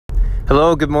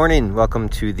Hello, good morning. Welcome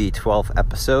to the 12th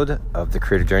episode of the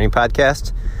Creative Journey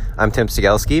Podcast. I'm Tim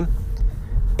Stigalski,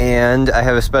 and I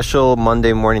have a special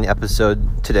Monday morning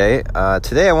episode today.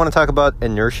 Today I want to talk about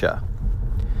inertia.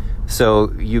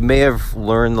 So you may have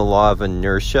learned the law of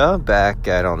inertia back,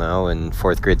 in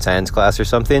fourth grade science class or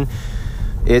something.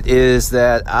 It is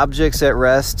that objects at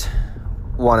rest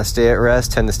want to stay at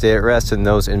rest, tend to stay at rest, and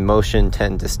those in motion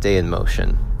tend to stay in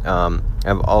motion.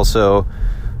 I've also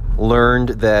learned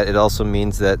that it also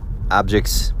means that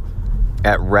objects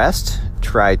at rest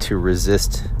try to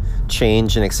resist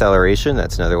change and acceleration.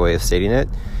 That's another way of stating it.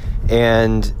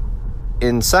 And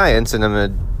in science, and I'm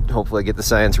going to hopefully get the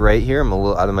science right here. I'm a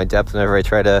little out of my depth whenever I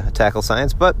try to tackle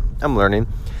science, but I'm learning.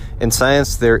 In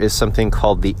science, there is something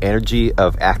called the energy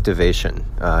of activation.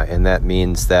 And that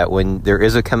means that when there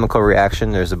is a chemical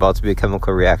reaction, there's about to be a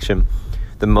chemical reaction,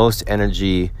 the most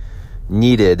energy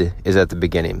needed is at the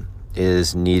beginning.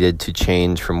 Is needed to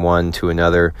change from one to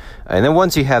another. And then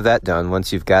once you have that done,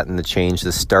 once you've gotten the change,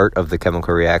 the start of the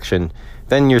chemical reaction,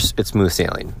 then it's smooth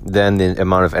sailing. Then the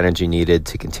amount of energy needed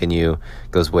to continue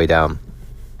goes way down.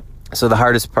 So the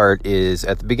hardest part is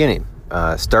at the beginning,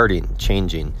 starting,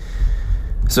 changing.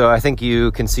 So I think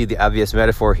you can see the obvious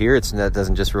metaphor here. It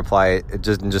doesn't just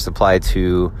apply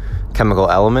to chemical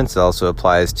elements. It also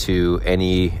applies to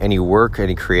any work,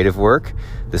 any creative work.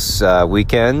 This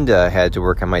weekend, I had to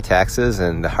work on my taxes,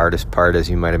 and the hardest part, as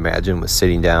you might imagine, was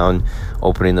sitting down,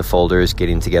 opening the folders,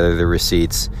 getting together the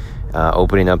receipts,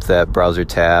 opening up that browser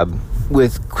tab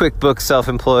with QuickBooks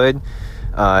Self-Employed,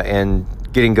 and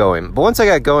getting going. But once I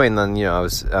got going, then I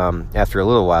was after a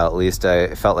little while, at least,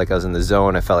 I felt like I was in the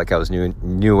zone. I felt like I was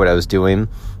knew what I was doing,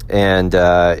 and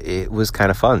it was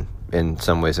kind of fun. In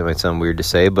some ways, it might sound weird to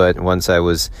say, but once I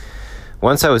was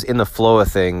in the flow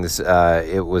of things,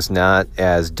 it was not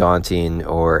as daunting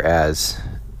or as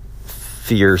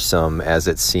fearsome as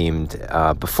it seemed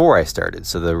before I started.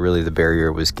 So the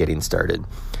barrier was getting started.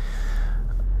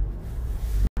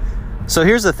 So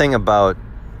here's the thing about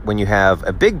when you have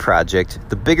a big project.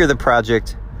 The bigger the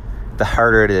project, the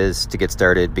harder it is to get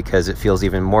started because it feels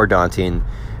even more daunting,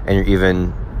 and you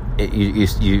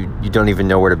don't even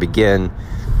know where to begin.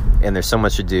 And there's so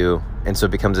much to do, and so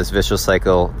it becomes this vicious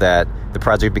cycle that the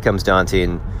project becomes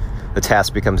daunting, the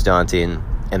task becomes daunting,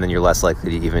 and then you're less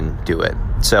likely to even do it.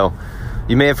 So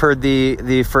you may have heard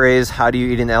the phrase, how do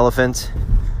you eat an elephant?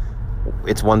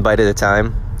 It's one bite at a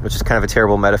time, which is kind of a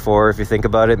terrible metaphor if you think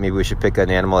about it. Maybe we should pick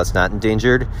an animal that's not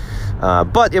endangered,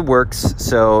 but it works.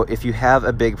 So if you have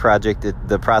a big project,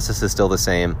 the process is still the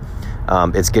same.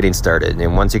 It's getting started,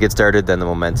 and once you get started, then the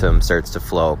momentum starts to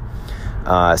flow.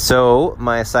 So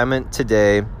my assignment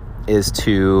today is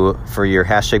for your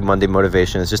hashtag Monday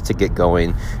motivation is just to get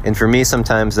going. And for me,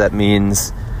 sometimes that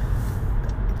means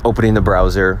opening a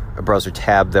browser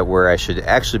tab where I should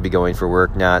actually be going for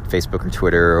work, not Facebook or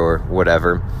Twitter or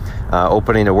whatever.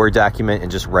 Opening a Word document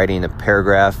and just writing a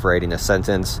paragraph, writing a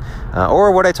sentence,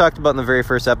 or what I talked about in the very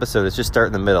first episode is just start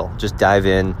in the middle. Just dive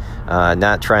in,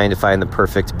 not trying to find the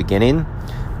perfect beginning,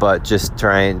 but just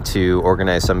trying to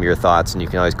organize some of your thoughts, and you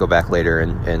can always go back later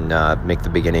and make the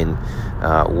beginning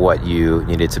what you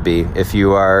need it to be. If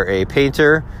you are a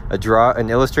painter, an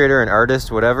illustrator, an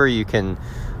artist, whatever, you can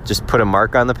just put a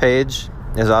mark on the page.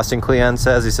 As Austin Kleon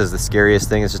says, he says the scariest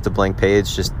thing is just a blank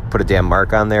page. Just put a damn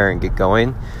mark on there and get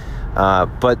going.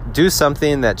 But do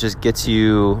something that just gets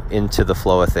you into the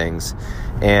flow of things.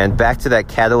 And back to that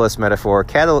catalyst metaphor,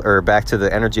 back to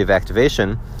the energy of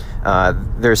activation,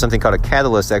 there's something called a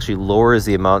catalyst that actually lowers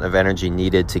the amount of energy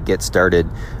needed to get started.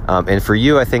 And for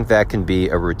you, I think that can be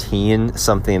a routine,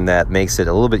 something that makes it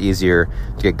a little bit easier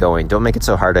to get going. Don't make it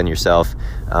so hard on yourself.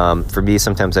 For me,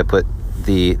 sometimes I put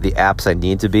the apps I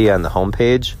need to be on the home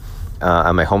page,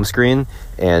 on my home screen,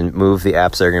 and move the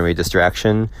apps that are going to be a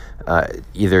distraction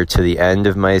either to the end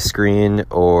of my screen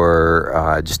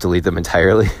or just delete them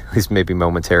entirely, at least maybe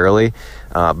momentarily.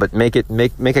 But make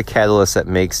a catalyst that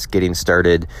makes getting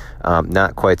started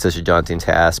not quite such a daunting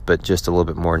task, but just a little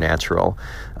bit more natural.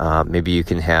 Maybe you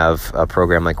can have a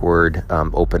program like Word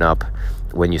open up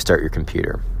when you start your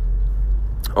computer,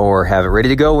 or have it ready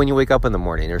to go when you wake up in the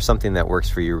morning, or something that works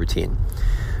for your routine.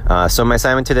 So my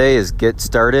assignment today is get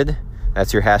started.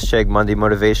 That's your hashtag Monday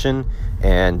motivation,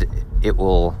 and it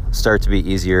will start to be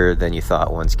easier than you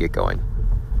thought once you get going.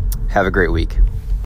 Have a great week.